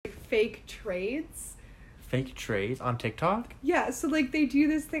fake trades. Fake trades on TikTok? Yeah, so, like, they do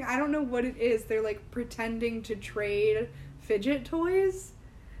this thing. I don't know what it is. They're, like, pretending to trade fidget toys.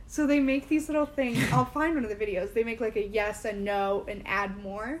 So they make these little things. I'll find one of the videos. They make, like, a yes, a no, and add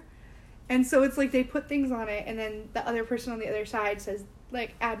more. And so it's, like, they put things on it, and then the other person on the other side says,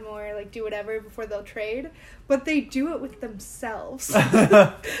 like, add more, like, do whatever before they'll trade. But they do it with themselves.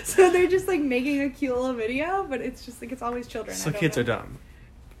 So they're just, like, making a cute little video, but it's just, like, it's always children. So kids are dumb.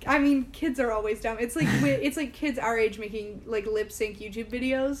 I mean, kids are always dumb. It's like kids our age making, like, lip sync YouTube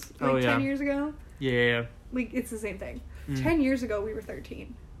videos, like, 10 years ago. Yeah. Like, it's the same thing. 10 years ago, we were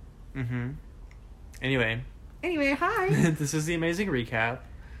 13. Mm-hmm. Anyway, hi. This is the Amazing Recap.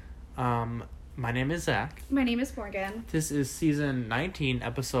 My name is Zach. My name is Morgan. This is season 19,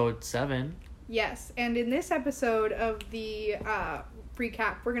 episode 7. Yes, and in this episode of the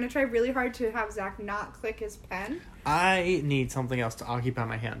recap, we're going to try really hard to have Zach not click his pen. I need something else to occupy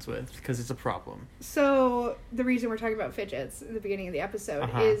my hands with, because it's a problem. So, the reason we're talking about fidgets at the beginning of the episode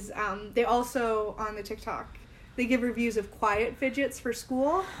is they also, on the TikTok, they give reviews of quiet fidgets for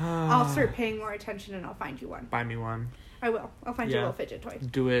school. I'll start paying more attention and I'll find you one. Buy me one. I will. I'll find you a little fidget toy.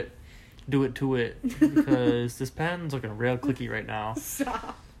 Do it to it, because this pen's looking real clicky right now.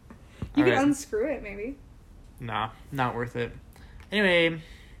 Stop. You can unscrew it, maybe. Nah, not worth it. Anyway,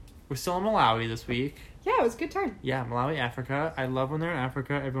 we're still in Malawi this week. Yeah, it was a good time. Yeah, Malawi, Africa. I love when they're in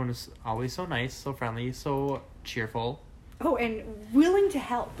Africa. Everyone is always so nice, so friendly, so cheerful. Oh, and willing to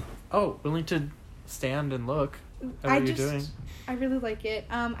help. Oh, willing to stand and look at what you're doing. I really like it.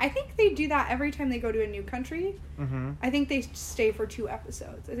 I think they do that every time they go to a new country. Mm-hmm. I think they stay for 2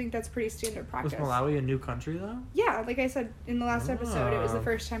 episodes. I think that's pretty standard practice. Was Malawi a new country, though? Yeah, like I said in the last episode, it was the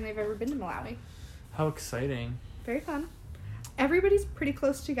first time they've ever been to Malawi. How exciting. Very fun. Everybody's pretty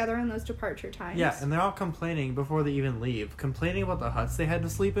close together on those departure times. Yeah, and they're all complaining before they even leave. Complaining about the huts they had to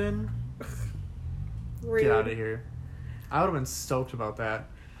sleep in. Rude. Get out of here. I would have been stoked about that.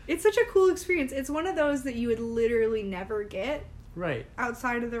 It's such a cool experience. It's one of those that you would literally never get. Right.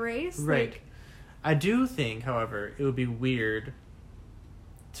 Outside of the race. Right. Like, I do think, however, it would be weird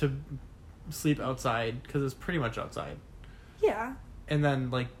to sleep outside, because it's pretty much outside. Yeah. And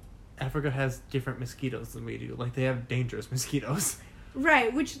then, like, Africa has different mosquitoes than we do. Like, they have dangerous mosquitoes.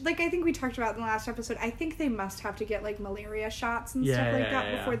 Right, which, like, I think we talked about in the last episode. I think they must have to get, like, malaria shots and stuff like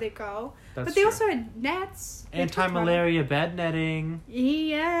that before they go. That's but they true. also had nets. Anti-malaria bed netting.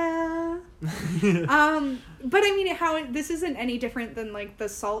 Yeah. But, I mean, this isn't any different than, like, the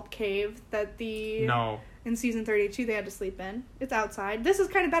salt cave that No. in season 32 they had to sleep in. It's outside. This is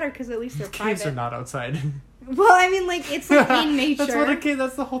kind of better because at least they're private. Caves are not outside. Well, I mean, like, it's like in nature.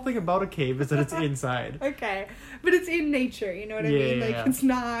 That's the whole thing about a cave, is that it's inside. Okay. But it's in nature, you know what I mean? Like, it's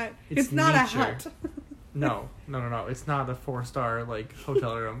not a hut. No. It's not a 4-star, like,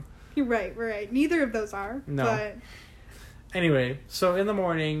 hotel room. Right. Neither of those are. No. But anyway, so in the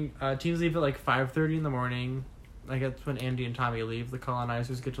morning, teams leave at, like, 5:30 in the morning. Like, that's when Andy and Tommy leave. The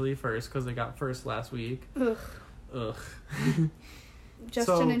colonizers get to leave first, because they got first last week. Ugh.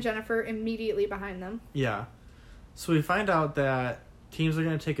 Justin and Jennifer immediately behind them. Yeah. So we find out that teams are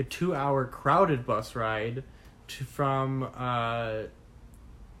going to take a 2-hour crowded bus ride from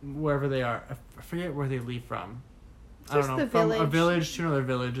wherever they are. I forget where they leave from. I don't know. From a village to another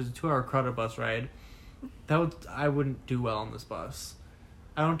village is a 2-hour crowded bus ride. I wouldn't do well on this bus.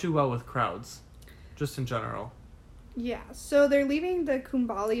 I don't do well with crowds, just in general. Yeah, so they're leaving the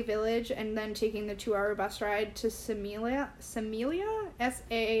Kumbali village and then taking the 2-hour bus ride to Salima, Salima, that's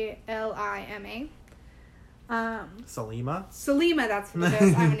what it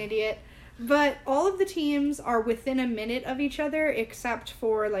is. I'm an idiot. But all of the teams are within a minute of each other except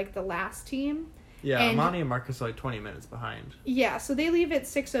for, like, the last team. Yeah, Amani and Marcus are, like, 20 minutes behind. Yeah, so they leave at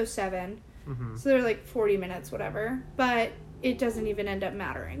 6:07. Mm-hmm. So they're, like, 40 minutes, whatever. But it doesn't even end up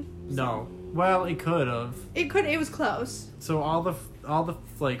mattering. So. No. Well, it could have. It was close. So all the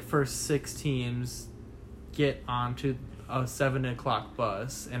like first 6 teams get onto a 7:00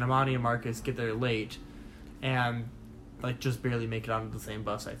 bus, and Amani and Marcus get there late, and like just barely make it onto the same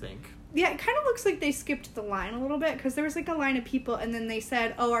bus, I think. Yeah, it kind of looks like they skipped the line a little bit, because there was like a line of people, and then they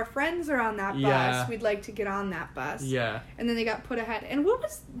said, "Oh, our friends are on that bus. We'd like to get on that bus." Yeah. And then they got put ahead. And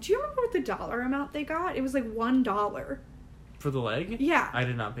do you remember what the dollar amount they got? It was like $1. For the leg? Yeah. I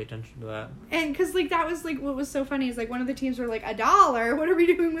did not pay attention to that. And because, like, that was, like, what was so funny is, like, one of the teams were like, $1? What are we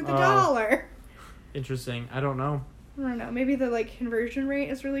doing with $1? Interesting. I don't know. I don't know. Maybe the, like, conversion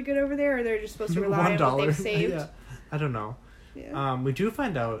rate is really good over there, or they're just supposed to rely on what they've saved. Yeah. I don't know. Yeah. We do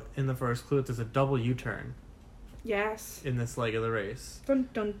find out in the first clue that there's a double U-turn. Yes. In this leg of the race. Dun,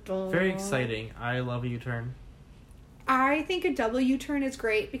 dun, dun. Very exciting. I love a U-turn. I think a double U-turn is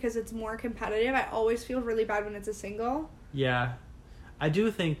great because it's more competitive. I always feel really bad when it's a single. Yeah. I do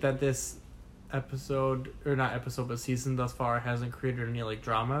think that this season thus far hasn't created any, like,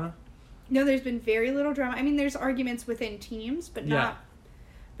 drama. No, there's been very little drama. I mean, there's arguments within teams, but not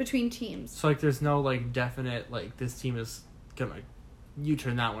between teams. So, like, there's no, like, definite, like, this team is gonna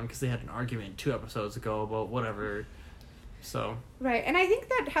U-turn that one because they had an argument 2 episodes ago about whatever. So. Right, and I think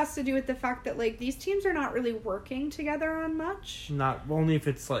that has to do with the fact that, like, these teams are not really working together on much. Not, only if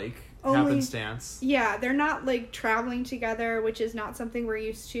it's, like, happenstance. Yeah, they're not, like, traveling together, which is not something we're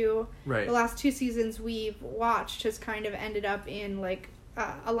used to. Right. The last 2 seasons we've watched has kind of ended up in, like,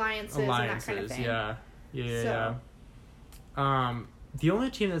 alliances and that kind of thing. Yeah. The only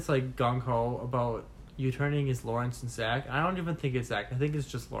team that's, like, gung-ho about U-turning is Lawrence and Zach. I don't even think it's Zach. I think it's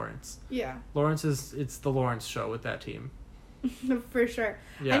just Lawrence. Yeah. It's the Lawrence show with that team. For sure.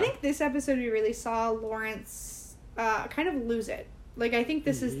 Yeah. I think this episode we really saw Lawrence kind of lose it. Like, I think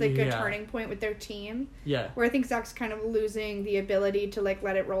this is like a turning point with their team. Yeah. Where I think Zach's kind of losing the ability to, like,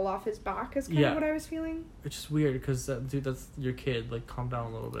 let it roll off his back is kind of what I was feeling. It's just weird because, dude, that's your kid. Like, calm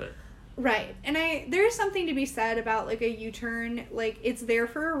down a little bit. Right. And there is something to be said about, like, a U-turn. Like, it's there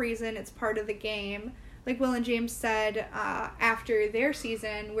for a reason. It's part of the game. Like Will and James said after their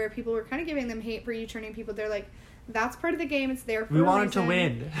season, where people were kind of giving them hate for U-turning people, they're like, that's part of the game. It's there for a reason. We wanted to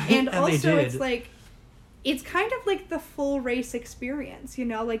win. And also, it's like, it's kind of like the full race experience, you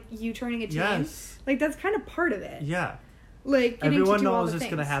know? Like, U-turning a team. Yes. Like, that's kind of part of it. Yeah. Like, everyone knows it's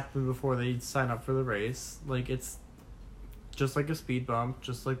going to happen before they sign up for the race. Like, it's just like a speed bump,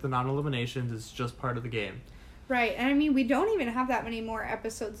 just like the non-eliminations. It's just part of the game. Right, and I mean, we don't even have that many more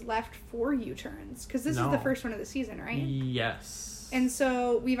episodes left for U-turns, because this is the first one of the season, right? Yes. And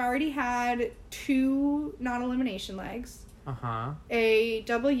so, we've already had 2 non-elimination legs. Uh-huh. A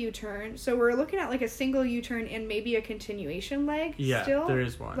double U-turn. So, we're looking at, like, a single U-turn and maybe a continuation leg still. There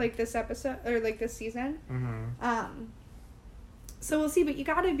is one. Like, this episode, or, like, this season. Mm-hmm. So, we'll see, but you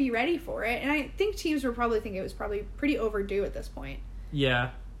gotta be ready for it. And I think teams were probably thinking it was probably pretty overdue at this point. Yeah,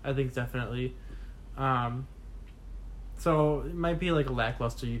 I think definitely. So, it might be like a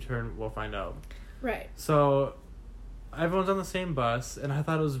lackluster U-turn. We'll find out. Right. So, everyone's on the same bus, and I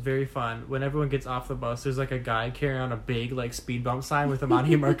thought it was very fun. When everyone gets off the bus, there's, like, a guy carrying on a big, like, speed bump sign with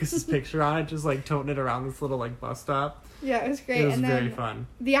Amani and Marcus's picture on it, just, like, toting it around this little, like, bus stop. Yeah, it was great. It was and very fun.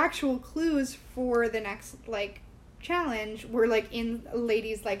 The actual clues for the next, like, challenge were, like, in a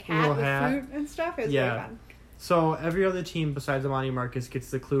lady's, like, hat with fruit and stuff. It was very fun. So, every other team besides Amani and Marcus gets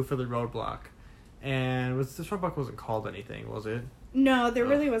the clue for the roadblock. And this roadblock wasn't called anything, was it? No, there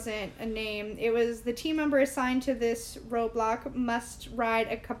really wasn't a name. It was the team member assigned to this roadblock must ride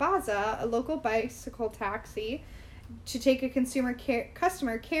a kabaza, a local bicycle taxi, to take a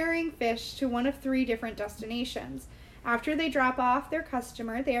customer carrying fish to one of 3 different destinations. After they drop off their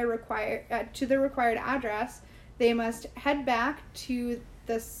customer, they are required to the required address. They must head back to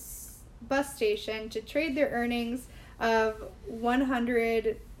the bus station to trade their earnings of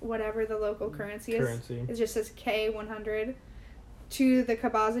 100, whatever the local currency is. It just says K100, to the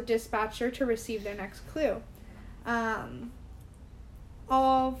Kabaza dispatcher to receive their next clue.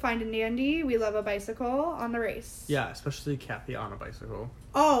 All fine and dandy. We love a bicycle on the race. Yeah, especially Kathy on a bicycle.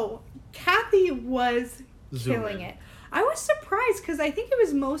 Oh, Kathy was killing it. I was surprised because I think it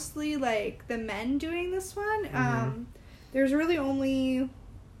was mostly like the men doing this one. Mm-hmm. There's really only...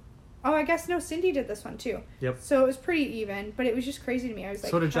 Oh, I guess no, Cindy did this one too. Yep. So it was pretty even, but it was just crazy to me. I was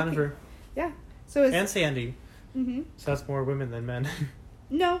like, so did Jennifer. Yeah. So and Sandy. Mm-hmm. So that's more women than men.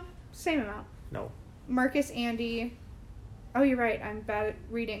 No, same amount. No. Marcus, Andy. Oh, you're right. I'm bad at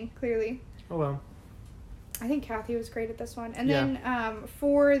reading, clearly. Oh, well. I think Kathy was great at this one. And then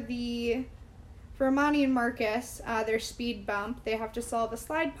for Amani and Marcus, their speed bump, they have to solve a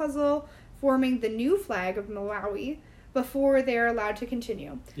slide puzzle forming the new flag of Malawi before they're allowed to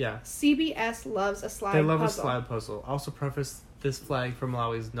continue. Yeah. CBS loves a slide puzzle. They love a slide puzzle. Also preface, this flag from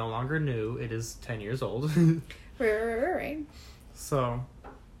Malawi is no longer new. It is 10 years old. Right. So,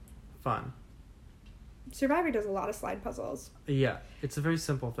 fun. Survivor does a lot of slide puzzles. Yeah. It's a very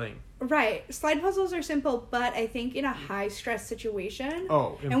simple thing. Right. Slide puzzles are simple, but I think in a high-stress situation...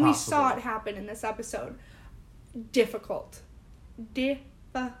 Oh, impossible. And we saw it happen in this episode. Difficult.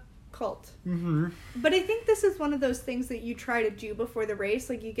 Mm-hmm. But I think this is one of those things that you try to do before the race.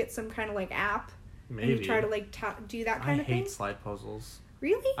 Like, you get some kind of, like, app. Maybe. And you try to, like, do that kind of thing. I hate slide puzzles.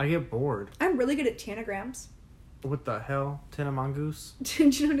 Really? I get bored. I'm really good at tanagrams. What the hell? Tana Mongoose?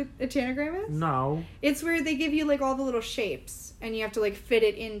 Did you know what a tanagram is? No. It's where they give you, like, all the little shapes. And you have to, like, fit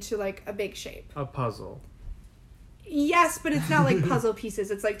it into, like, a big shape. A puzzle. Yes, but it's not, like, puzzle pieces.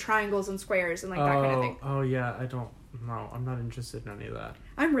 It's, like, triangles and squares and, like, that kind of thing. Oh, yeah. I don't No, I'm not interested in any of that.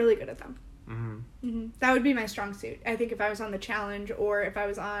 I'm really good at them. Mm-hmm. Mm-hmm. That would be my strong suit. I think if I was on the challenge or if I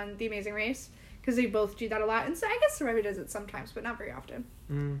was on The Amazing Race, because they both do that a lot. And so I guess Survivor does it sometimes, but not very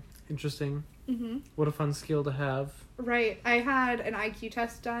often. Interesting. Mm-hmm. What a fun skill to have. Right. I had an IQ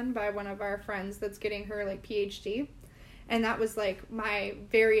test done by one of our friends that's getting her, like, PhD. And that was, like, my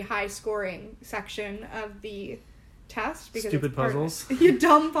very high scoring section of the test. Because stupid puzzles. You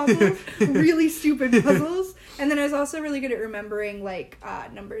dumb puzzles. Really stupid puzzles. And then I was also really good at remembering, like,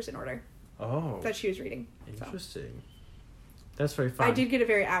 numbers in order. Oh. That she was reading. Interesting. So. That's very fun. I did get a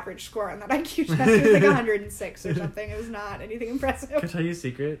very average score on that IQ test. It was like 106 or something. It was not anything impressive. Can I tell you a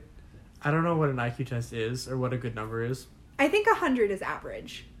secret? I don't know what an IQ test is or what a good number is. I think 100 is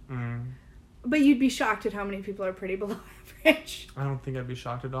average. But you'd be shocked at how many people are pretty below average. I don't think I'd be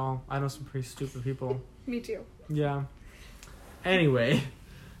shocked at all. I know some pretty stupid people. Me too. Yeah. Anyway,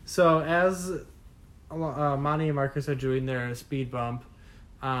 so as Monty and Marcus are doing their speed bump,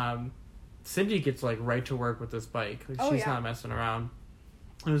 Cindy gets, like, right to work with this bike. Like, she's not messing around.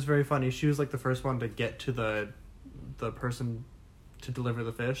 It was very funny. She was, like, the first one to get to the person to deliver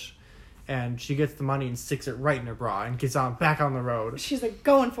the fish. And she gets the money and sticks it right in her bra and gets back on the road. She's, like,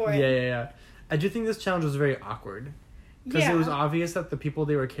 going for it. Yeah. I do think this challenge was very awkward. Because it was obvious that the people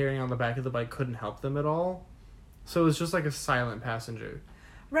they were carrying on the back of the bike couldn't help them at all. So it was just like a silent passenger.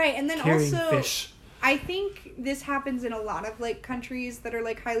 Right, and then carrying also... fish. I think this happens in a lot of, like, countries that are,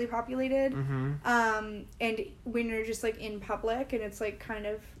 like, highly populated. Mm-hmm. And when you're just, like, in public and it's, like, kind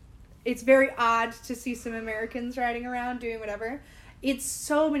of... It's very odd to see some Americans riding around doing whatever. It's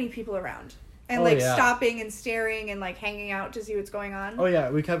so many people around. And, stopping and staring and, like, hanging out to see what's going on. Oh, yeah.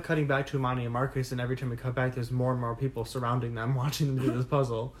 We kept cutting back to Imani and Marcus, and every time we cut back, there's more and more people surrounding them, watching them do this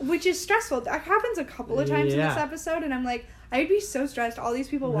puzzle. Which is stressful. That happens a couple of times in this episode, and I'm like, I'd be so stressed. All these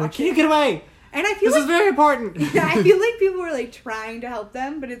people watching. Can you get away? And I feel this is very important. Yeah, I feel like people were, like, trying to help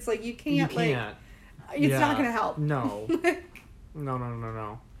them, but it's like, you can't. Like, it's not going to help. No.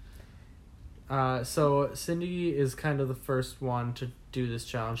 No. So Cindy is kind of the first one to do this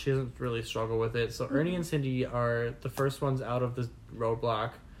challenge. She doesn't really struggle with it. So Ernie and Cindy are the first ones out of the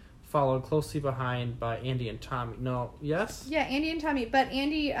roadblock, followed closely behind by Andy and Tommy. No, yes? Yeah, Andy and Tommy. But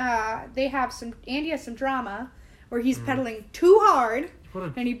Andy, Andy has some drama where he's pedaling too hard.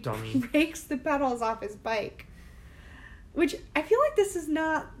 And he breaks the pedals off his bike. Which, I feel like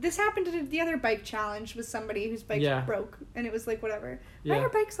this happened to the other bike challenge with somebody whose bike broke. And it was like, whatever. Why are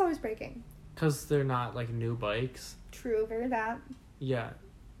bikes always breaking? Because they're not, like, new bikes. True, very that. Yeah.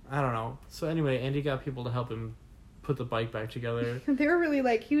 I don't know. So anyway, Andy got people to help him put the bike back together. They were really,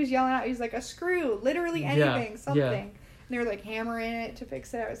 like, he was yelling out, he's like, a screw, literally anything, something. Yeah. And they were, like, hammering it to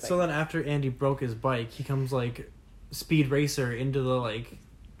fix it. I was like... So then after Andy broke his bike, he comes, like... Speed Racer into the, like,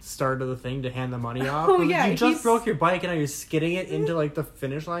 start of the thing to hand the money off. Oh, yeah. You just broke your bike and now you're skidding it into, like, the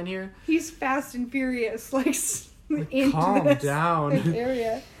finish line here? He's fast and furious, like into calm this down.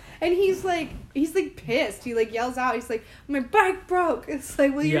 area. And he's pissed. He, like, yells out. He's like, my bike broke. It's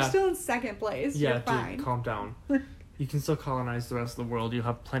like, well, you're still in second place. Yeah, you're fine. Dude, calm down. You can still colonize the rest of the world. You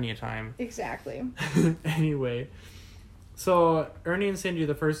have plenty of time. Exactly. Anyway... So, Ernie and Cindy are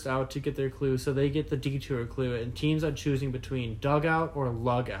the first out to get their clue, so they get the detour clue, and teams are choosing between dugout or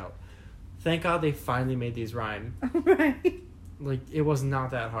lug out. Thank God they finally made these rhyme. Right. Like, it was not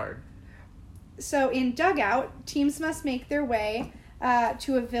that hard. So, in dugout, teams must make their way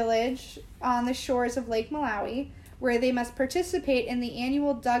to a village on the shores of Lake Malawi, where they must participate in the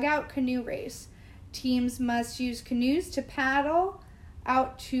annual dugout canoe race. Teams must use canoes to paddle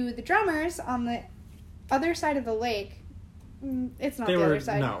out to the drummers on the other side of the lake. It's not the other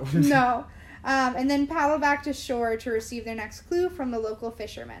side. No. No. And then paddle back to shore to receive their next clue from the local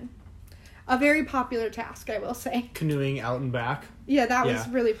fishermen. A very popular task, I will say. Canoeing out and back. Yeah, that was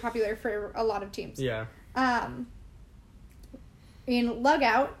really popular for a lot of teams. Yeah. In lug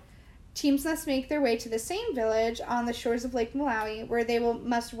out, teams must make their way to the same village on the shores of Lake Malawi, where they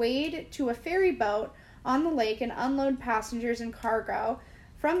must wade to a ferry boat on the lake and unload passengers and cargo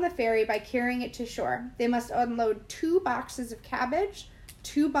from the ferry by carrying it to shore. They must unload 2 boxes of cabbage,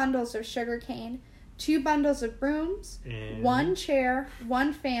 2 bundles of sugar cane, 2 bundles of brooms, and 1 chair,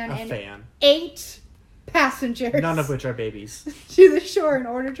 1 fan, and 8 passengers. None of which are babies. To the shore in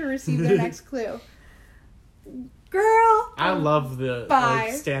order to receive their next clue. Girl! I love the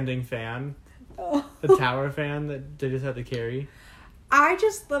standing fan. Oh. The tower fan that they just had to carry. I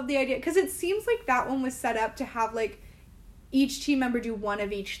just love the idea, because it seems like that one was set up to have, like, each team member do one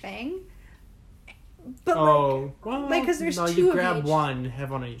of each thing. But because there's 2 of each. No, you grab one,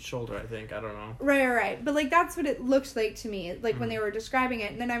 have one on each shoulder, I think. I don't know. Right. But, like, that's what it looked like to me, like, when they were describing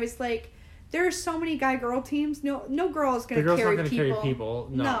it. And then I was like, There are so many guy-girl teams. No girl is going to carry people. The girl's not going to carry people.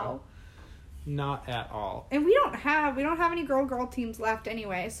 No. Not at all. And we don't have any girl teams left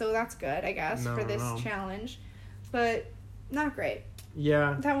anyway, so that's good, I guess, for this challenge. But not great.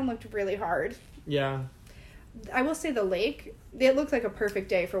 Yeah. That one looked really hard. Yeah. I will say the lake, it looked like a perfect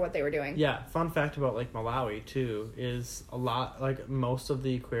day for what they were doing. Yeah. Fun fact about Lake Malawi, too, is a lot, like, most of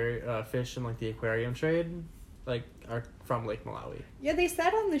the fish in, like, the aquarium trade, like, are from Lake Malawi. Yeah, they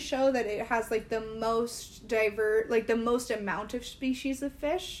said on the show that it has, like, the most the most amount of species of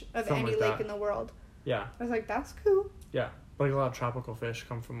fish of any lake in the world. Yeah. I was like, that's cool. Yeah. Like, a lot of tropical fish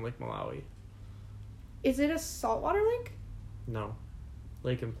come from Lake Malawi. Is it a saltwater lake? No.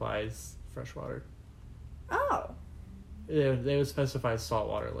 Lake implies freshwater. Oh. They would specify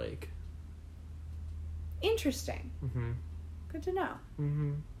saltwater lake. Interesting. Mm-hmm. Good to know.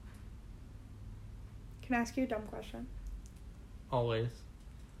 Mm-hmm. Can I ask you a dumb question? Always.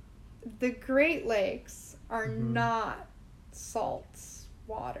 The Great Lakes are not salt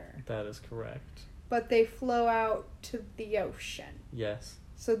water. That is correct. But they flow out to the ocean. Yes.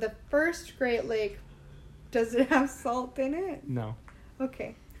 So the first Great Lake, does it have salt in it? No.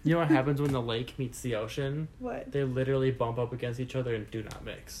 Okay. You know what happens when the lake meets the ocean? What? They literally bump up against each other and do not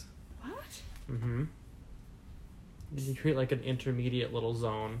mix. What? Mm-hmm. You create like an intermediate little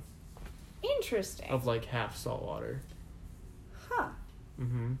zone. Interesting. Of like half salt water. Huh.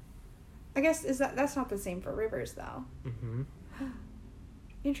 Mm-hmm. I guess that's not the same for rivers though. Mm-hmm.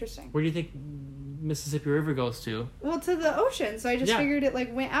 Interesting. Where do you think Mississippi River goes to? Well, to the ocean. So I just figured it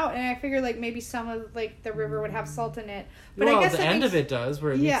like went out, and I figured like maybe some of like the river would have salt in it. But well, I guess the end of it does,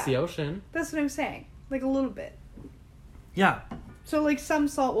 where it meets the ocean. That's what I'm saying. Like a little bit. Yeah. So like some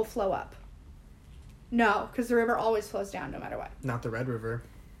salt will flow up. No, because the river always flows down no matter what. Not the Red River.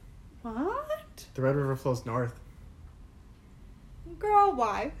 What? The Red River flows north. Girl,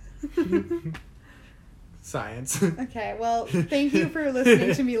 why? Science. Okay, well, thank you for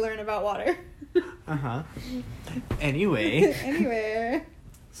listening to me learn about water. Uh-huh. Anyway.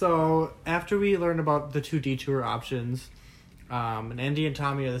 So, after we learned about the two detour options, and Andy and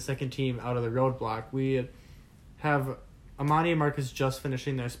Tommy are the second team out of the roadblock, we have Amani and Marcus just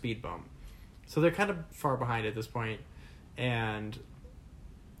finishing their speed bump. So they're kind of far behind at this point, and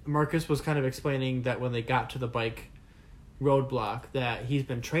Marcus was kind of explaining that when they got to the bike roadblock that he's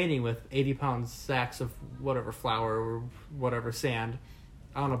been training with 80-pound sacks of whatever flour or whatever sand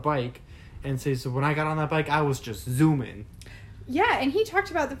on a bike, and so when I got on that bike I was just zooming. Yeah, and he talked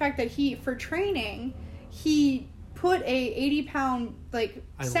about the fact that for training he put a 80-pound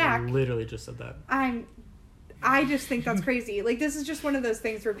sack. I literally just said that. I just think that's crazy. Like, this is just one of those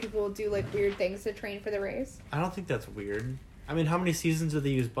things where people do like weird things to train for the race. I don't think that's weird. I mean, how many seasons do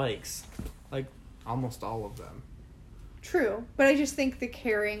they use bikes? Like almost all of them. True, but I just think the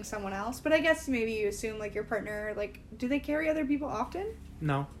carrying someone else. But I guess maybe you assume, like, your partner, like, do they carry other people often?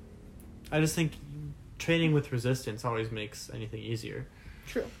 No. I just think training with resistance always makes anything easier.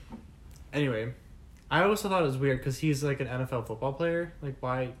 True. Anyway, I also thought it was weird because he's, like, an NFL football player. Like,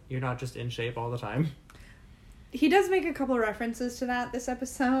 why you're not just in shape all the time? He does make a couple references to that this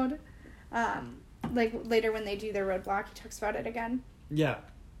episode. Like, later when they do their roadblock, he talks about it again. Yeah.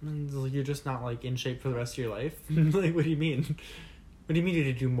 You're just not, like, in shape for the rest of your life? Like, what do you mean? What do you mean you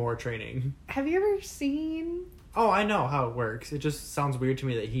need to do more training? Have you ever seen... Oh, I know how it works. It just sounds weird to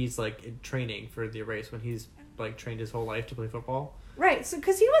me that he's, like, in training for the race when he's, like, trained his whole life to play football. Right, so,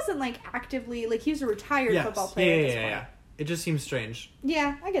 because he wasn't, like, actively... Like, he was a retired football player at this point. Yeah. It just seems strange.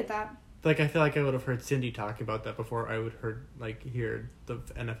 Yeah, I get that. Like, I feel like I would have heard Cindy talking about that before I would hear the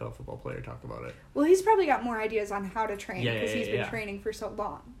NFL football player talk about it. Well, he's probably got more ideas on how to train because he's been yeah. training for so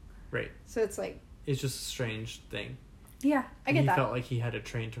long. Right. So it's like... It's just a strange thing. Yeah, I get that. He felt like he had to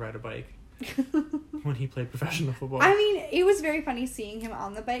train to ride a bike when he played professional football. I mean, it was very funny seeing him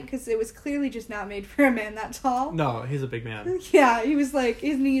on the bike because it was clearly just not made for a man that tall. No, he's a big man. Yeah, he was like,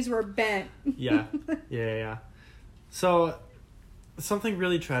 his knees were bent. Yeah. So... Something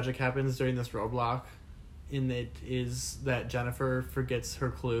really tragic happens during this roadblock, and it is that Jennifer forgets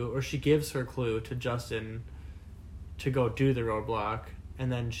her clue, or she gives her clue to Justin to go do the roadblock,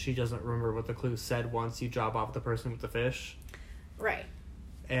 and then she doesn't remember what the clue said once you drop off the person with the fish. Right.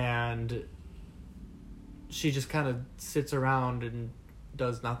 And she just kind of sits around and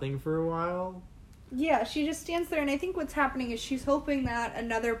does nothing for a while. Yeah, she just stands there, and I think what's happening is she's hoping that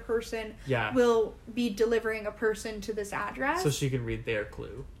another person Yeah. will be delivering a person to this address. So she can read their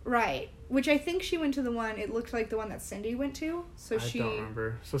clue. Right. Which I think she went to the one, it looked like the one that Cindy went to. So I don't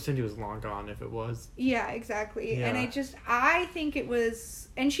remember. So Cindy was long gone if it was. Yeah, exactly. Yeah. And I think it was,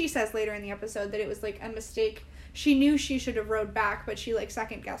 and she says later in the episode that it was like a mistake she knew she should have rowed back, but she, like,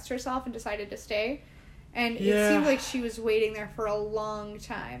 second-guessed herself and decided to stay. And it seemed like she was waiting there for a long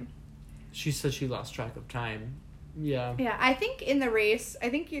time. She said she lost track of time. Yeah. Yeah, I think in the race,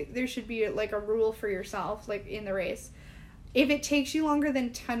 there should be, like, a rule for yourself, like, in the race. If it takes you longer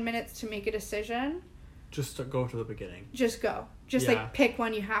than 10 minutes to make a decision... Just to go to the beginning. Just go. Just, like, pick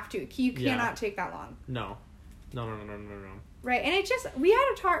one you have to. You cannot take that long. No. No. Right, and we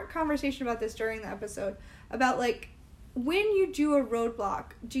had a conversation about this during the episode, about, like, when you do a roadblock,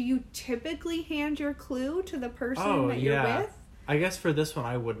 do you typically hand your clue to the person that you're with? I guess for this one,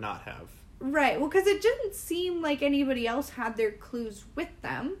 I would not have. Right, well, because it didn't seem like anybody else had their clues with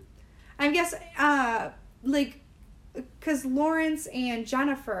them. I guess, like, because Lawrence and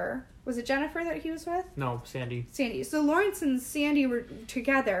Jennifer... Was it Jennifer that he was with? No, Sandy. Sandy. So Lawrence and Sandy were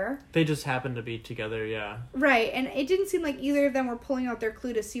together. They just happened to be together, yeah. Right, and it didn't seem like either of them were pulling out their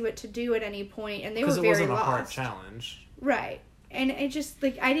clue to see what to do at any point, and they were very lost. Because it wasn't a hard challenge. Right. And it just,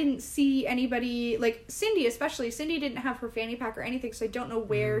 like, I didn't see anybody, like, Cindy especially. Cindy didn't have her fanny pack or anything, so I don't know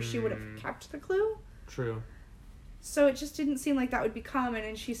where she would have kept the clue. True. So it just didn't seem like that would be common,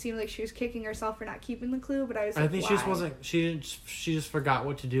 and she seemed like she was kicking herself for not keeping the clue, but I was like, I think why? She just forgot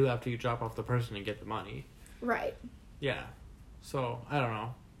what to do after you drop off the person and get the money. Right. Yeah. So, I don't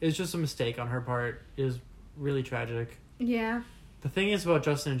know. It's just a mistake on her part. It is really tragic. Yeah. The thing is about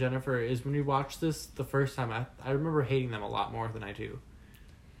Justin and Jennifer is when we watched this the first time, I remember hating them a lot more than I do.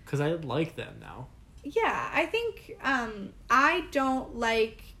 Because I like them now. Yeah, I think I don't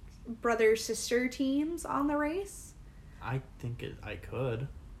like brother-sister teams on the race. I think I could.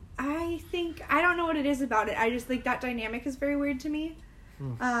 I don't know what it is about it. I just think that dynamic is very weird to me.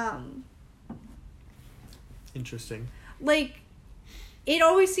 Interesting. Like, it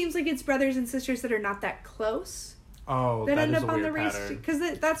always seems like it's brothers and sisters that are not that close. Oh, that end is up a on weird the race. pattern.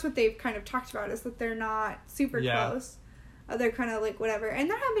 Because that's what they've kind of talked about, is that they're not super close. They're kind of like whatever. And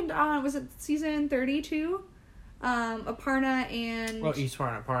that happened on, was it season 32? Aparna and... Well,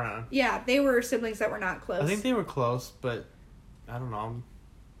 Ishwar and Aparna. Yeah, they were siblings that were not close. I think they were close, but I don't know.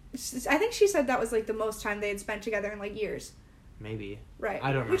 I think she said that was, like, the most time they had spent together in, like, years. Maybe. Right. I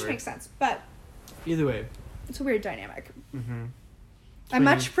don't remember. Which makes sense, but... Either way. It's a weird dynamic. Mm-hmm. I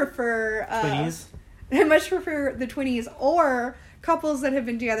much prefer... Twinnies? I much prefer the twinnies or couples that have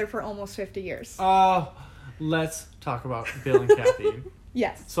been together for almost 50 years. Oh, let's talk about Bill and Kathy.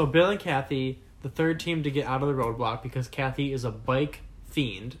 Yes. So Bill and Kathy... The third team to get out of the roadblock because Kathy is a bike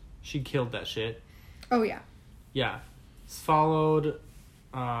fiend. She killed that shit. Oh, yeah. Yeah. It's followed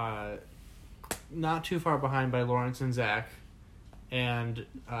not too far behind by Lawrence and Zach. And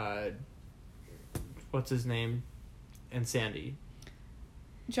what's his name? And Sandy.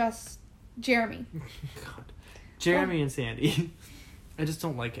 Just Jeremy. God. Jeremy and Sandy. I just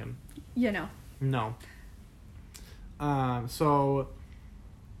don't like him. You know. No. So...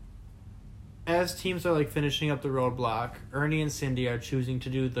 As teams are, like, finishing up the roadblock, Ernie and Cindy are choosing to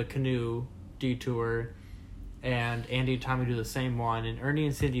do the canoe detour, and Andy and Tommy do the same one, and Ernie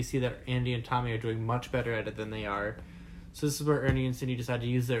and Cindy see that Andy and Tommy are doing much better at it than they are. So this is where Ernie and Cindy decide to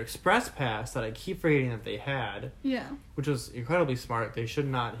use their express pass that I keep forgetting that they had. Yeah. Which was incredibly smart. They should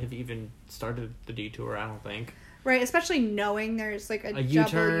not have even started the detour, I don't think. Right, especially knowing there's, like, a double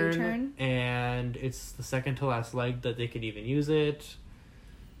U-turn. And it's the second to last leg that they could even use it.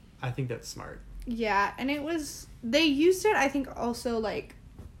 I think that's smart. Yeah, and they used it, I think, also, like,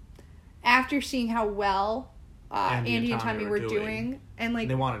 after seeing how well Andy and Tommy were doing. And, like...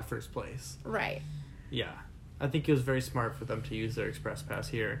 They wanted first place. Right. Yeah. I think it was very smart for them to use their express pass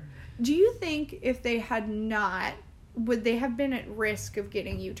here. Do you think if they had not, would they have been at risk of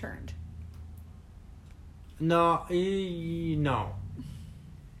getting U-turned? No. No.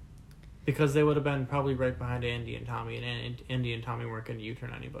 Because they would have been probably right behind Andy and Tommy, and Andy and Tommy weren't going to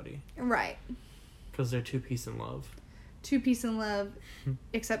U-turn anybody. Right. Because they're two peace and love. Two peace and love,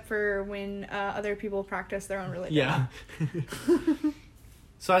 except for when other people practice their own religion. Yeah.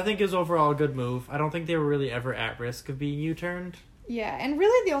 So I think it was overall a good move. I don't think they were really ever at risk of being U-turned. Yeah, and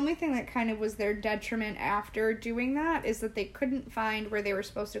really the only thing that kind of was their detriment after doing that is that they couldn't find where they were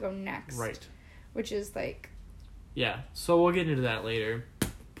supposed to go next. Right. Which is like... Yeah, so we'll get into that later.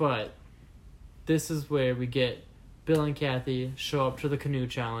 But... This is where we get Bill and Kathy show up to the canoe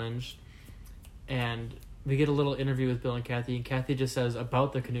challenge, and we get a little interview with Bill and Kathy just says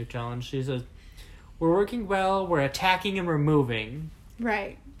about the canoe challenge, she says, "We're working well, we're attacking, and we're moving."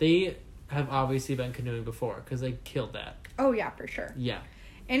 Right. They have obviously been canoeing before, because they killed that. Oh, yeah, for sure. Yeah.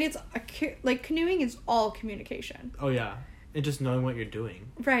 And it's, like, canoeing is all communication. Oh, yeah. And just knowing what you're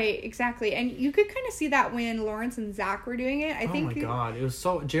doing. Right, exactly. And you could kind of see that when Lawrence and Zach were doing it. I think. Oh my God. It was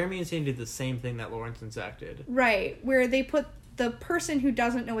so... Jeremy and Sandy did the same thing that Lawrence and Zach did. Right, where they put the person who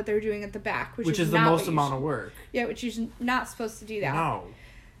doesn't know what they're doing at the back, which is the most amount of work. Yeah, which is not supposed to do that. No.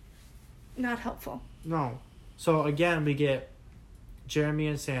 Not helpful. No. So, again, we get Jeremy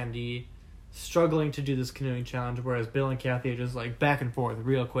and Sandy struggling to do this canoeing challenge, whereas Bill and Kathy are just, like, back and forth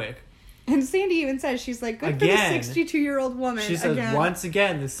real quick. And Sandy even says, she's like, good again, for the 62-year-old woman. She says, once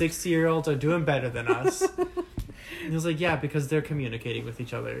again, the 60-year-olds are doing better than us. And he was like, yeah, because they're communicating with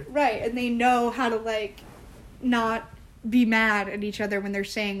each other. Right, and they know how to, like, not be mad at each other when they're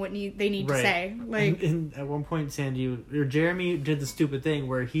saying what they need to say. Like, and at one point, Jeremy did the stupid thing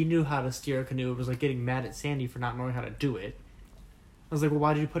where he knew how to steer a canoe and was, like, getting mad at Sandy for not knowing how to do it. I was like, well,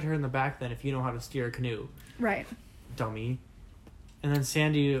 why did you put her in the back then if you know how to steer a canoe? Right. Dummy. And then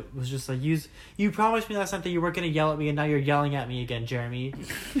Sandy was just like, you promised me last night that you weren't going to yell at me, and now you're yelling at me again, Jeremy.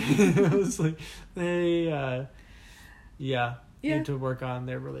 I was like, they need to work on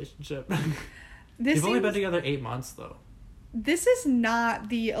their relationship. They've only been together 8 months, though. This is not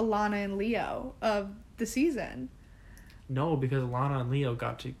the Alana and Leo of the season. No, because Alana and Leo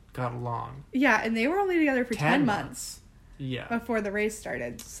got along. Yeah, and they were only together for 10 months. Yeah. Before the race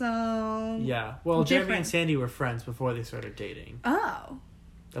started. So... Yeah. Well, Jeremy and Sandy were friends before they started dating. Oh.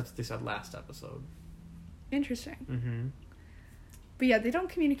 That's what they said last episode. Interesting. Mm-hmm. But yeah, they don't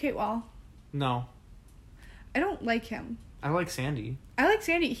communicate well. No. I don't like him. I like Sandy.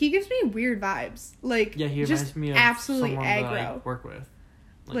 He gives me weird vibes. Like, yeah, he reminds me of absolutely someone aggro. that I work with.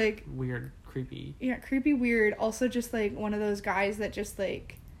 Like, weird, creepy. Yeah, creepy, weird. Also just, like, one of those guys that just,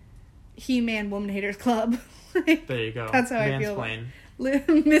 like... He-Man Woman Haters Club. Like, there you go. That's how I feel.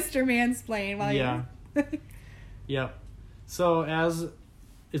 Mr. Mansplain. Yeah. Yep. So as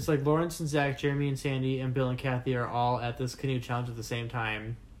it's like Lawrence and Zach, Jeremy and Sandy, and Bill and Kathy are all at this canoe challenge at the same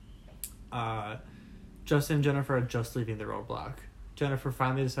time. Justin and Jennifer are just leaving the roadblock. Jennifer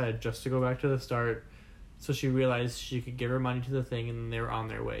finally decided just to go back to the start, so she realized she could give her money to the thing, and they were on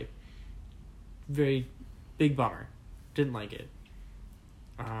their way. Very big bummer. Didn't like it.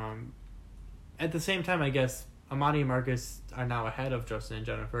 At the same time, I guess, Amani and Marcus are now ahead of Justin and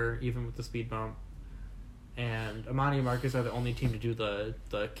Jennifer, even with the speed bump. And Amani and Marcus are the only team to do the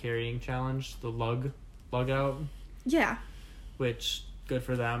carrying challenge, the lug out. Yeah. Which, good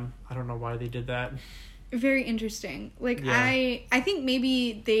for them. I don't know why they did that. Very interesting. Like, yeah. I think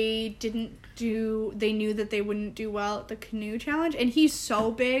maybe they knew that they wouldn't do well at the canoe challenge. And he's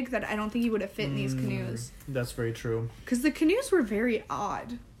so big that I don't think he would have fit in these canoes. That's very true. Because the canoes were very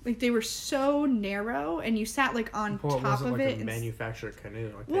odd. Like, they were so narrow, and you sat, like, on top of it. It wasn't like a manufactured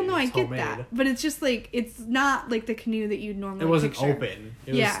canoe. Like, well, no, I get that. But it's just, like, it's not, like, the canoe that you'd normally picture. It wasn't open.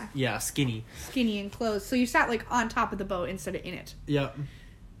 It was, skinny. Skinny and closed. So you sat, like, on top of the boat instead of in it. Yep.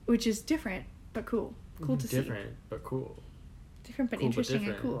 Which is different, but cool. Cool to see. Different, but cool. Different, but interesting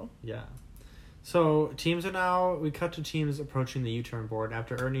and cool. Yeah. So, we cut to teams approaching the U-turn board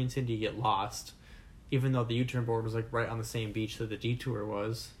after Ernie and Cindy get lost. Even though the U-turn board was, like, right on the same beach that the detour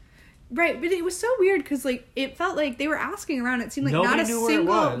was. Right, but it was so weird because, like, it felt like they were asking around. It seemed like not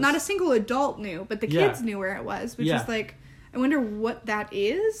a single adult knew, but the kids knew where it was, which is, like, I wonder what that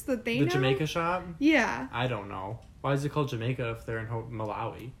is that they know. The Jamaica shop? Yeah. I don't know. Why is it called Jamaica if they're in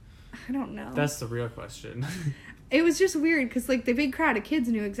Malawi? I don't know. That's the real question. It was just weird because, like, the big crowd of kids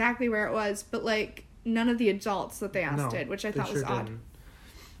knew exactly where it was, but, like, none of the adults that they asked did, which I thought was odd.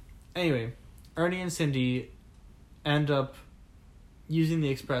 Anyway, Ernie and Cindy end up using the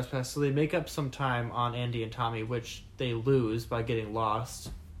express pass, so they make up some time on Andy and Tommy, which they lose by getting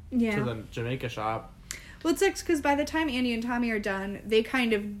lost to the Jamaica shop. Well, it sucks because by the time Andy and Tommy are done, they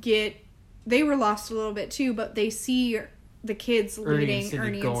kind of they were lost a little bit too, but they see the kids leading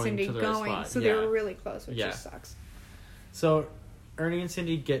Ernie and Cindy going, so they were really close, which just sucks. So Ernie and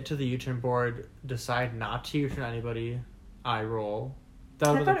Cindy get to the U-turn board, decide not to U-turn anybody, eye roll.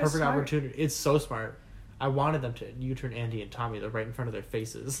 That was the perfect opportunity. It's so smart. I wanted them to U-turn Andy and Tommy. They're right in front of their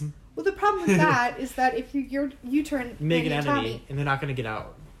faces. Well, the problem with that is that if you U-turn make Andy an enemy, Tommy, and they're not going to get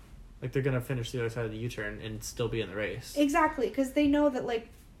out. Like, they're going to finish the other side of the U-turn and still be in the race. Exactly, because they know that, like,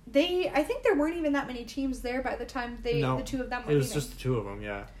 I think there weren't even that many teams there by the time the two of them were leaving. It was just the two of them,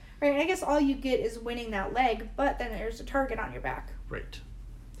 yeah. Right, I guess all you get is winning that leg, but then there's a target on your back. Right.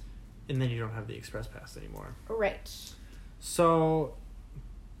 And then you don't have the express pass anymore. Right. So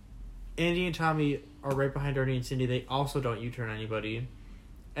Andy and Tommy are right behind Ernie and Cindy. They also don't U-turn anybody.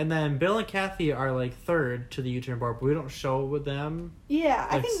 And then Bill and Kathy are, like, third to the U-turn board, but we don't show with them. Yeah,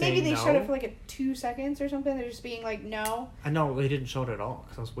 like, I think maybe they showed it for, like, a 2 seconds or something. They're just being like, no. I know, they didn't show it at all,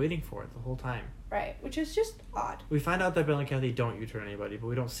 because I was waiting for it the whole time. Right, which is just odd. We find out that Bill and Kathy don't U-turn anybody, but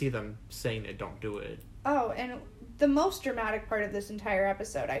we don't see them saying they don't do it. Oh, and the most dramatic part of this entire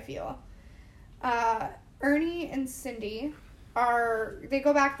episode, I feel. Ernie and Cindy they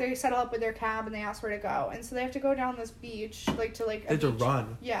go back, they settle up with their cab, and they ask where to go. And so they have to go down this beach, like, to, like, They have to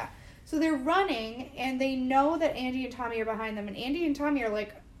run. Yeah. So they're running, and they know that Andy and Tommy are behind them, and Andy and Tommy are,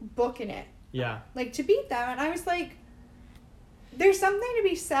 like, booking it. Yeah. Like, to beat them. And I was like, there's something to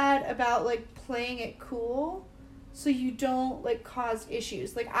be said about, like, playing it cool so you don't, like, cause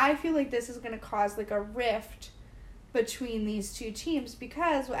issues. Like, I feel like this is going to cause, like, a rift between these two teams,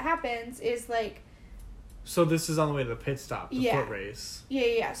 because what happens is, like... So this is on the way to the pit stop, the foot race.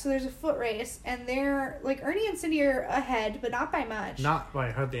 Yeah. So there's a foot race, and they're, like, Ernie and Cindy are ahead, but not by much. Not by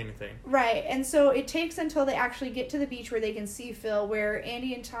hardly anything. Right, and so it takes until they actually get to the beach where they can see Phil, where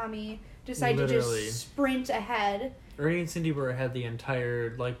Andy and Tommy decide to just sprint ahead. Ernie and Cindy were ahead the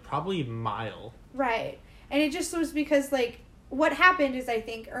entire, like, probably mile. Right, and it just was because, like, what happened is, I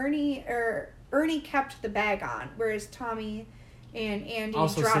think, Ernie kept the bag on, whereas Tommy and Andy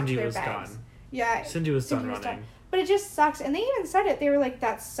dropped Cindy their was bags. Done. Yeah. Cindy was done running. But it just sucks. And they even said it. They were like,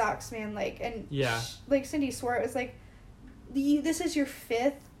 that sucks, man. Like, and like, Cindy swore it was like, this is your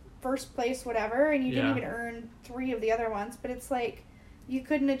first place, whatever, and you didn't even earn 3 of the other ones. But it's like, you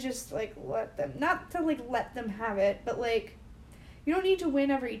couldn't have just, like, let them, not to, like, let them have it, but, like, you don't need to win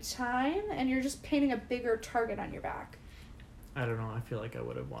every time, and you're just painting a bigger target on your back. I don't know. I feel like I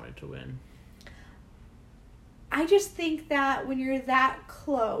would have wanted to win. I just think that when you're that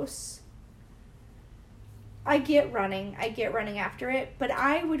close... I get running after it, but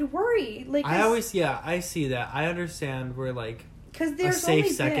I would worry. Like, I see that. I understand where, like, a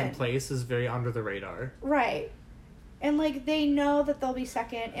safe second place is very under the radar. Right. And, like, they know that they'll be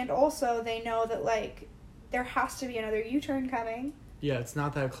second, and also they know that, like, there has to be another U-turn coming. Yeah, it's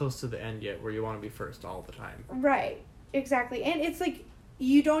not that close to the end yet where you want to be first all the time. Right. Exactly. And it's, like,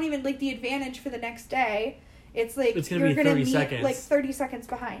 you don't even, like, the advantage for the next day, it's, like, you're going to meet, seconds. Like, 30 seconds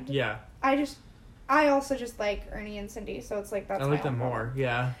behind. Yeah. I also just like Ernie and Cindy, so it's like that's. I like them more,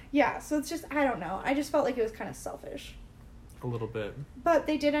 yeah. Yeah, so it's just I don't know. I just felt like it was kind of selfish. A little bit. But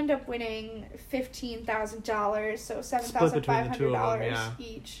they did end up winning $15,000, so $7,500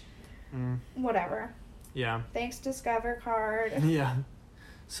 each. Mm. Whatever. Yeah. Thanks, Discover Card. Yeah.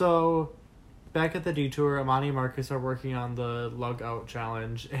 So, back at the detour, Amani and Marcus are working on the lug out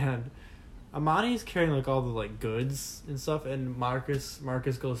challenge, and Amani's carrying, like, all the, like, goods and stuff, and Marcus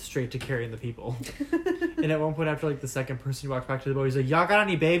goes straight to carrying the people. And at one point, after, like, the second person walks back to the boat, he's like, y'all got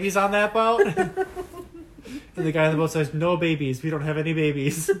any babies on that boat? And the guy on the boat says, no babies, we don't have any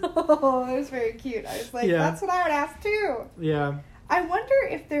babies. Oh, it was very cute. I was like, that's what I would ask, too. Yeah. I wonder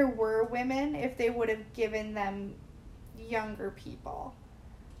if there were women, if they would have given them younger people.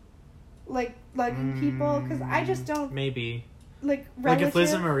 Like, lugging people, because I just don't... Maybe. Like if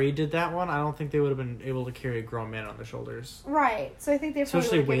Liz and Marie did that one, I don't think they would have been able to carry a grown man on their shoulders. Right. So I think they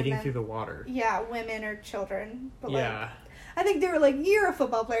especially wading through the water. Yeah, women or children. But yeah. Like, I think they were like, you're a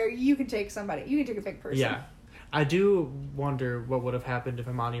football player, you can take somebody. You can take a big person. Yeah. I do wonder what would have happened if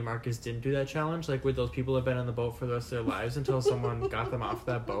Amani and Marcus didn't do that challenge. Like, would those people have been on the boat for the rest of their lives until someone got them off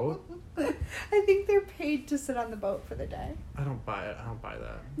that boat? I think they're paid to sit on the boat for the day. I don't buy it. I don't buy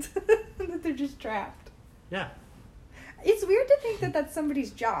that. That they're just trapped. Yeah. It's weird to think that that's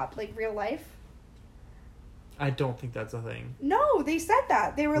somebody's job, like real life. I don't think that's a thing. No, they said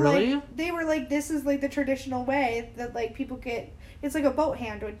that. They were really? like, this is like the traditional way that like people get. It's like a boat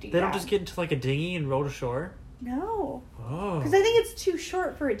hand would do. They don't just get into like a dinghy and row to shore? No. Oh. Because I think it's too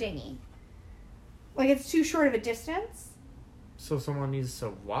short for a dinghy. Like it's too short of a distance. So someone needs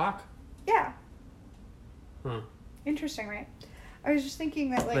to walk? Yeah. Huh. Interesting, right? I was just thinking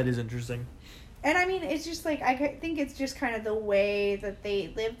that like. That is interesting. And I mean, it's just like, I think it's just kind of the way that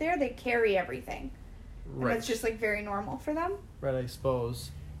they live there. They carry everything. Right. And it's just like very normal for them. Right, I suppose.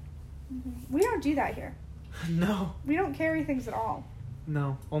 Mm-hmm. We don't do that here. No. We don't carry things at all.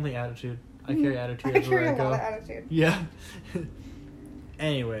 No, only attitude. I carry attitude everywhere I go. I carry a lot of attitude. Yeah.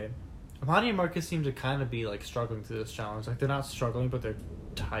 Anyway, Amani and Marcus seem to kind of be like struggling through this challenge. Like they're not struggling, but they're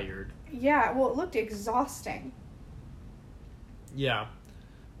tired. Yeah, well, it looked exhausting. Yeah.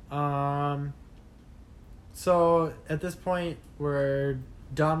 So at this point, we're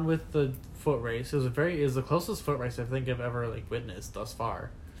done with the foot race. It was the closest foot race I think I've ever like witnessed thus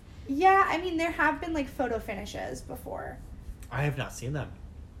far. Yeah, I mean there have been like photo finishes before. I have not seen them.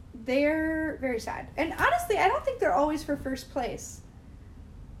 They're very sad, and honestly, I don't think they're always for first place.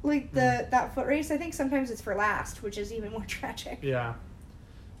 like that foot race, I think sometimes it's for last, which is even more tragic. Yeah.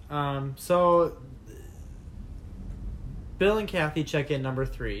 So Bill and Kathy check in number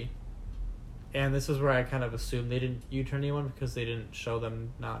 3. And this is where I kind of assumed they didn't U-turn anyone because they didn't show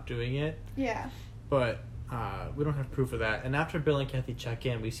them not doing it. Yeah. But we don't have proof of that. And after Bill and Kathy check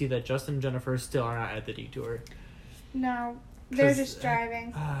in, we see that Justin and Jennifer still are not at the detour. No. They're just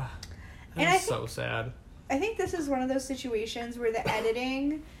driving. That's so sad. I think this is one of those situations where the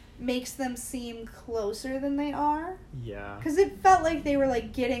editing makes them seem closer than they are. Yeah. Because it felt like they were,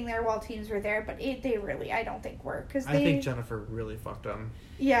 like, getting there while teams were there, but they really, I don't think, were. I think Jennifer really fucked them.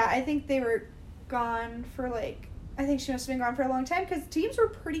 Yeah, I think they were gone for, like, I think she must have been gone for a long time, because teams were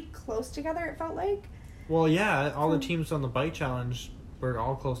pretty close together, it felt like. Well, yeah, all the teams on the bike challenge were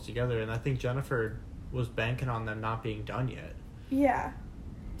all close together, and I think Jennifer was banking on them not being done yet. Yeah.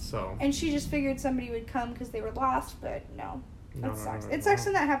 So. And she just figured somebody would come because they were lost, but no. That sucks. It sucks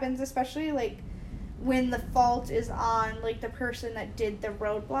when that happens, especially, like, when the fault is on, like, the person that did the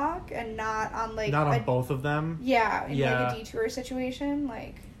roadblock and not on, like... Not on both of them? Yeah, in, like, a detour situation,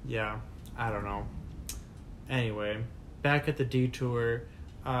 like... Yeah, I don't know. Anyway, back at the detour,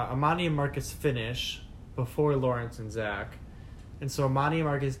 Amani and Marcus finish before Lawrence and Zach. And so Amani and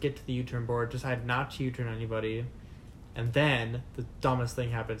Marcus get to the U-turn board, decide not to U-turn anybody. And then the dumbest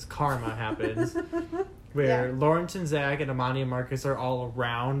thing happens. Karma happens. Where Lawrence and Zach and Amani and Marcus are all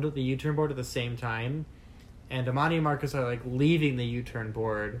around the U-turn board at the same time. And Amani and Marcus are, like, leaving the U-turn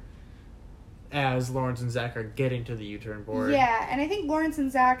board as Lawrence and Zach are getting to the U-turn board. Yeah, and I think Lawrence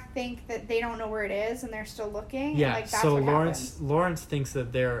and Zach think that they don't know where it is and they're still looking. Yeah, and, like, that's so what happens. Lawrence thinks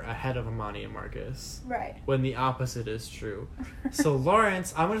that they're ahead of Amani and Marcus. Right. When the opposite is true. So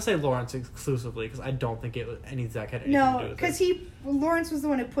Lawrence, I'm going to say Lawrence exclusively because I don't think any Zach had anything to do with it. No, because Lawrence was the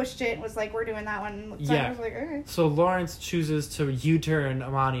one who pushed it and was like, we're doing that one. So I was like, okay. So Lawrence chooses to U-turn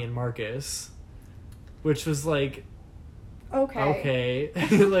Amani and Marcus, which was like... Okay.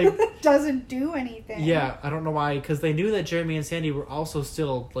 Like... Doesn't do anything. Yeah, I don't know why, because they knew that Jeremy and Sandy were also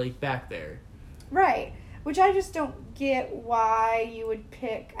still, like, back there. Right. Which I just don't get why you would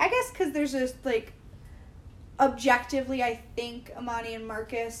pick... I guess because there's just, like... Objectively, I think Amani and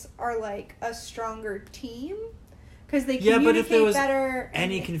Marcus are, like, a stronger team. Because they communicate but if there was better...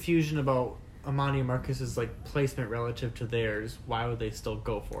 any confusion about Amani and Marcus's, like, placement relative to theirs, why would they still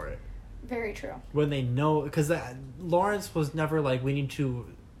go for it? Very true. When they know... Because Lawrence was never like, we need to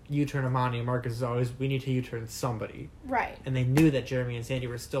U-turn Amani, and Marcus is always, we need to U-turn somebody. Right. And they knew that Jeremy and Sandy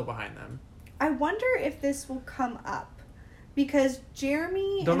were still behind them. I wonder if this will come up. Because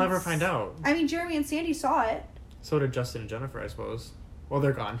Jeremy... They'll never find out. I mean, Jeremy and Sandy saw it. So did Justin and Jennifer, I suppose. Well,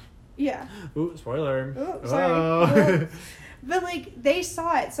 they're gone. Yeah. Ooh, spoiler. Ooh, sorry. Oh. But, like, they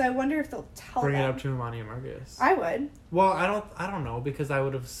saw it, so I wonder if they'll tell Bring them. it up to Amani and Marcus. I would. Well, I don't know, because I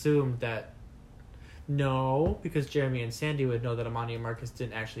would have assumed that... No, because Jeremy and Sandy would know that Amani and Marcus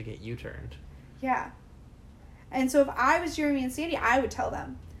didn't actually get U-turned. Yeah. And so if I was Jeremy and Sandy, I would tell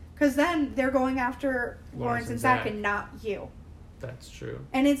them. Because then they're going after Lawrence and Zach and not you. That's true.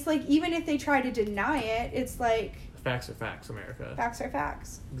 And it's like, even if they try to deny it, it's like... Facts are facts, America. Facts are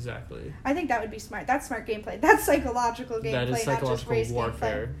facts. Exactly. I think that would be smart. That's smart gameplay. That's psychological gameplay, that is psychological not just race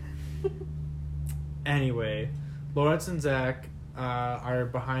warfare. Anyway, Lawrence and Zach are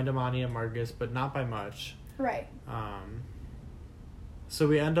behind Amani and Marcus, but not by much. Right. So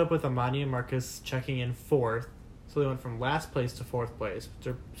we end up with Amani and Marcus checking in 4th. So they went from last place to 4th place, which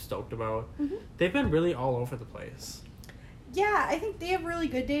they're stoked about. Mm-hmm. They've been really all over the place. Yeah, I think they have really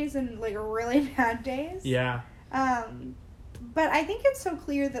good days and, like, really bad days. Yeah. But I think it's so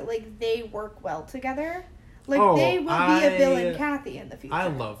clear that, like, they work well together. Like, they will be a Bill and Kathy in the future. I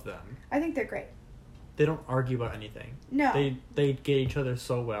love them. I think they're great. They don't argue about anything. No. They get each other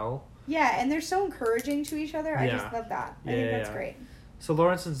so well. Yeah, and they're so encouraging to each other. I just love that. I think that's great. So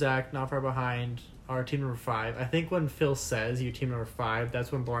Lawrence and Zach, not far behind, are team number 5. I think when Phil says you're team number 5,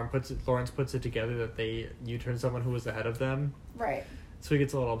 that's when Lawrence puts it together that they U-turn someone who was ahead of them. Right. So he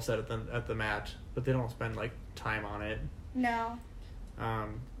gets a little upset at the match, but they don't spend, like, time on it. No.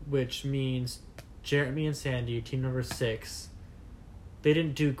 Which means Jeremy and Sandy, team number 6, they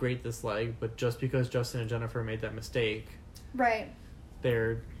didn't do great this leg, but just because Justin and Jennifer made that mistake, right,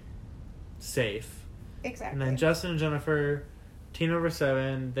 they're safe. Exactly. And then Justin and Jennifer, team number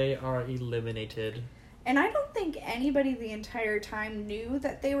 7, they are eliminated. And I don't think anybody the entire time knew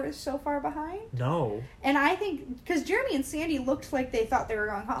that they were so far behind. No. And I think, because Jeremy and Sandy looked like they thought they were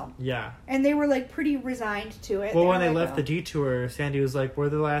going home. Yeah. And they were, like, pretty resigned to it. Well, when they left the detour, Sandy was like, we're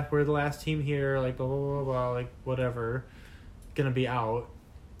the last team here, like, blah, blah, blah, blah, like, whatever. Gonna be out.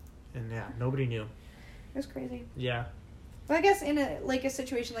 And, yeah, nobody knew. It was crazy. Yeah. Well, I guess in a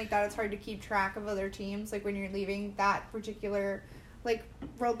situation like that, it's hard to keep track of other teams, like when you're leaving that particular, like,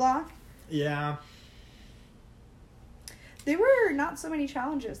 roadblock. Yeah. There were not so many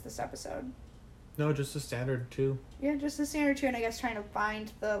challenges this episode. No, just a standard 2. Yeah, just a standard 2, and I guess trying to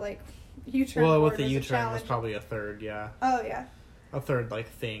find the, like, U-turn. Well, with the U-turn was probably a third, yeah. Oh, yeah. A third, like,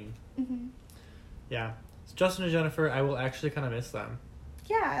 thing. Mm-hmm. Yeah. So Justin and Jennifer, I will actually kind of miss them.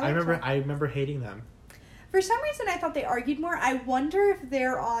 Yeah, I remember hating them. For some reason, I thought they argued more. I wonder if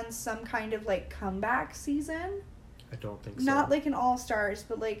they're on some kind of, like, comeback season. I don't think so. Not like an All-Stars,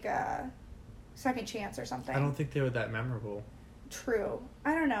 but like a Second Chance or something. I don't think they were that memorable. True.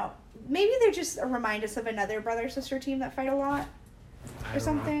 I don't know. Maybe they're just remind us of another brother-sister team that fight a lot. Or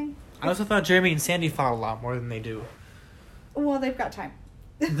something. Know. I also thought Jeremy and Sandy fought a lot more than they do. Well, they've got time.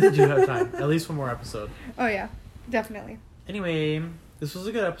 They do have time. At least one more episode. Oh, yeah. Definitely. Anyway, this was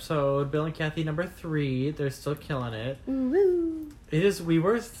a good episode. Bill and Kathy number 3. They're still killing it. Woo. It is. We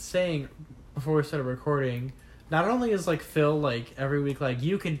were saying before we started recording, not only is, like, Phil, like, every week, like,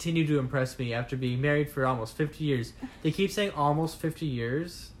 you continue to impress me after being married for almost 50 years. They keep saying almost 50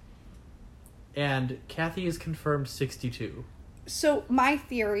 years. And Kathy is confirmed 62. So, my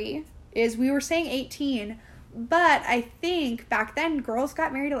theory is we were saying 18, but I think back then girls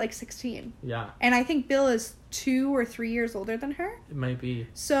got married at, like, 16. Yeah. And I think Bill is 2 or 3 years older than her. It might be.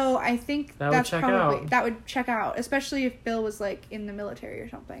 So I think that would check out, especially if Bill was like in the military or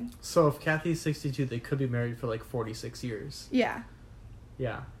something. So if Kathy's 62, they could be married for like 46 years. Yeah.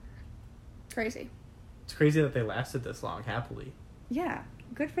 Yeah. Crazy. It's crazy that they lasted this long happily. Yeah.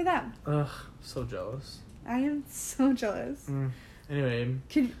 Good for them. Ugh, so jealous. I am so jealous. Anyway.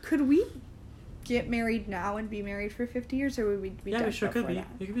 Could we get married now and be married for 50 years, or would we be done we sure could be. That?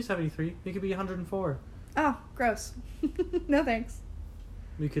 You could be 73. You could be 104. Oh, gross. No thanks.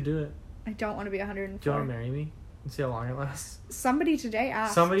 We could do it. I don't want to be 104. Do you want to marry me and see how long it lasts? Somebody today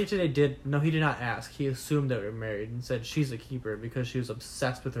asked. Somebody today did. No, he did not ask. He assumed that we were married and said she's a keeper because she was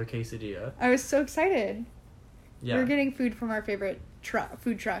obsessed with her quesadilla. I was so excited. Yeah. We're getting food from our favorite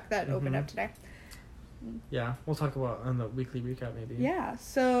food truck that opened up today. Yeah, we'll talk about on the weekly recap maybe. Yeah,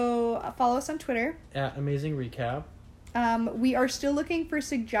 so follow us on Twitter. At Amazing Recap. We are still looking for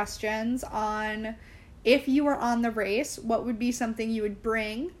suggestions on if you were on the race, what would be something you would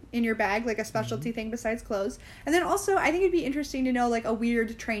bring in your bag, like a specialty thing besides clothes. And then also, I think it'd be interesting to know, like, a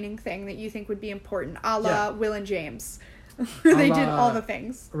weird training thing that you think would be important, a la Will and James. Where they did all the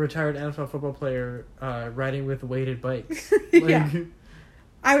things. A retired NFL football player riding with weighted bikes. Yeah.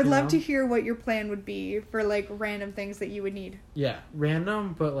 I would love to hear what your plan would be for, like, random things that you would need. Yeah,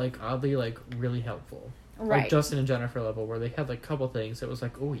 random, but, like, oddly, like, really helpful. Right. Like Justin and Jennifer level, where they had, like, a couple things that was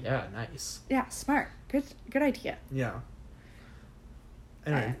like, oh, yeah, nice. Yeah, smart. Good idea. Yeah.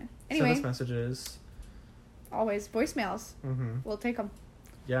 Anyway, send us messages. Always voicemails. We'll take them.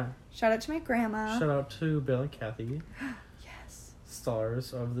 Yeah. Shout out to my grandma. Shout out to Bill and Kathy. Yes.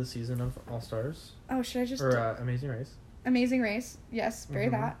 Stars of the season of All Stars. Oh, should I just... Or Amazing Race. Amazing Race. Yes, bury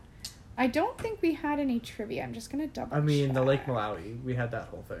that. I don't think we had any trivia. I'm just going to double check. The Lake Malawi. We had that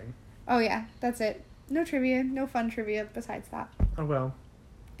whole thing. Oh, yeah. That's it. No trivia. No fun trivia besides that. Oh, well.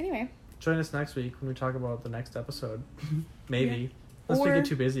 Anyway. Join us next week when we talk about the next episode. Maybe. Yeah. Unless we get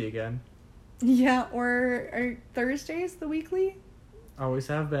too busy again. Yeah, or Thursdays, the weekly? Always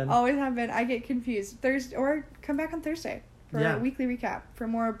have been. Always have been. I get confused. Or come back on Thursday for a weekly recap for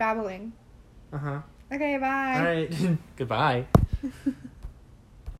more babbling. Uh-huh. Okay, bye. All right. Goodbye.